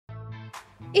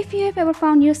If you have ever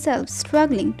found yourself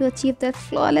struggling to achieve that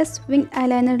flawless winged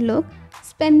eyeliner look,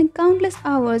 spending countless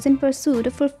hours in pursuit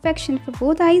of perfection for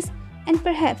both eyes, and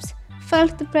perhaps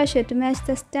felt the pressure to match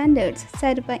the standards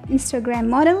set by Instagram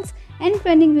models and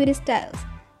trending beauty styles,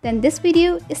 then this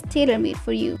video is tailor-made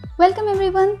for you. Welcome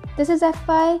everyone, this is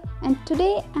FY and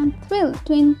today I'm thrilled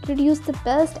to introduce the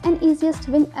best and easiest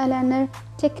winged eyeliner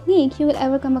technique you will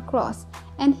ever come across,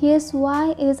 and here's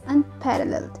why it is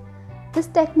unparalleled. This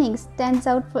technique stands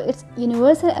out for its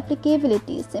universal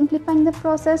applicability, simplifying the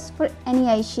process for any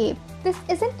eye shape. This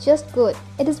isn't just good,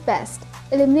 it is best,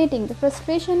 eliminating the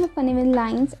frustration of uneven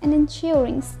lines and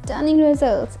ensuring stunning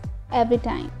results every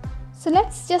time. So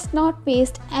let's just not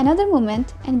waste another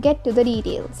moment and get to the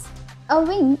details. A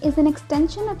wing is an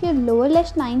extension of your lower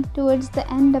lash line towards the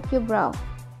end of your brow,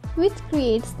 which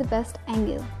creates the best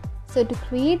angle. So to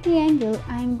create the angle,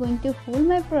 I am going to hold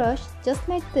my brush just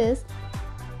like this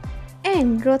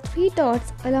and draw 3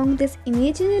 dots along this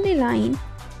imaginary line,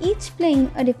 each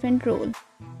playing a different role.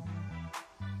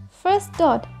 First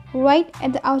dot right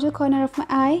at the outer corner of my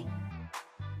eye,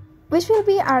 which will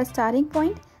be our starting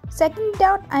point. Second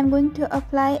dot I am going to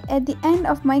apply at the end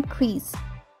of my crease,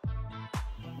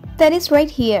 that is right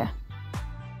here.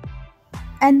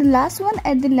 And the last one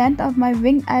at the length of my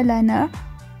winged eyeliner,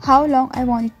 how long I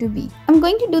want it to be. I'm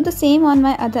going to do the same on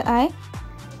my other eye.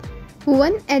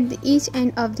 One at the each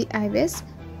end of the iris,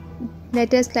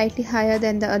 that is slightly higher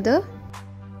than the other.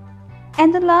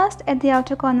 And the last at the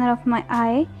outer corner of my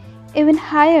eye, even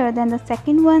higher than the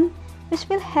second one, which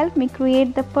will help me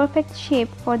create the perfect shape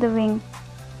for the wing.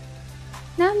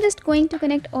 Now I'm just going to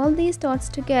connect all these dots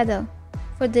together.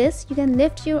 For this, you can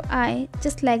lift your eye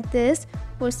just like this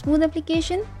for smooth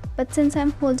application, but since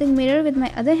I'm holding mirror with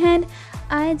my other hand,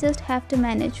 I just have to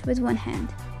manage with one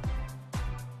hand.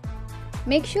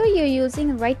 Make sure you're using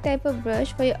the right type of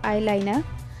brush for your eyeliner.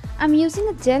 I'm using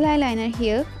a gel eyeliner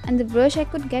here, and the brush I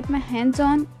could get my hands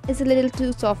on is a little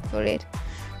too soft for it.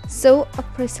 So a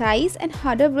precise and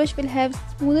harder brush will have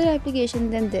smoother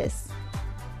application than this.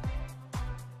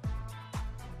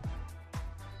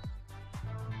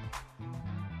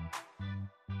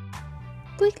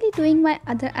 Quickly doing my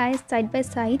other eyes side by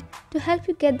side to help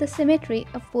you get the symmetry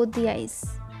of both the eyes.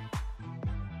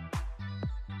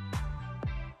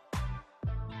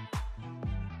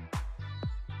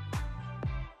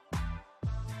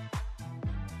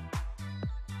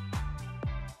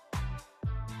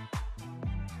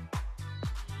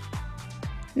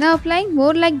 Now applying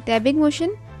more like dabbing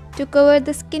motion to cover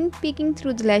the skin peeking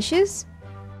through the lashes.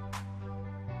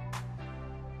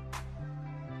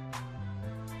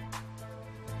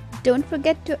 Don't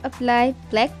forget to apply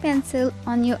black pencil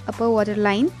on your upper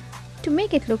waterline to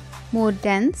make it look more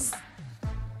dense.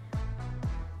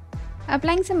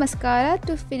 Applying some mascara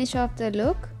to finish off the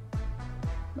look,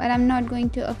 but I'm not going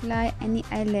to apply any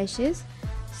eyelashes,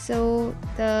 so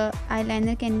the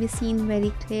eyeliner can be seen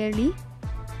very clearly.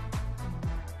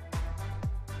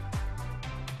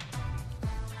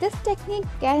 This technique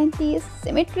guarantees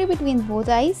symmetry between both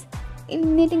eyes,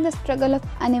 eliminating the struggle of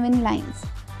uneven lines.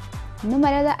 No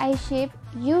matter the eye shape,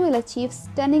 you will achieve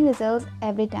stunning results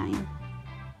every time.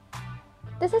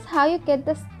 This is how you get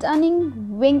the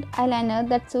stunning winged eyeliner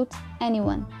that suits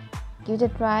anyone. Give it a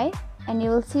try and you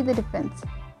will see the difference.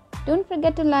 Don't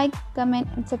forget to like, comment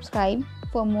and subscribe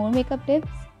for more makeup tips.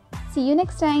 See you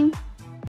next time.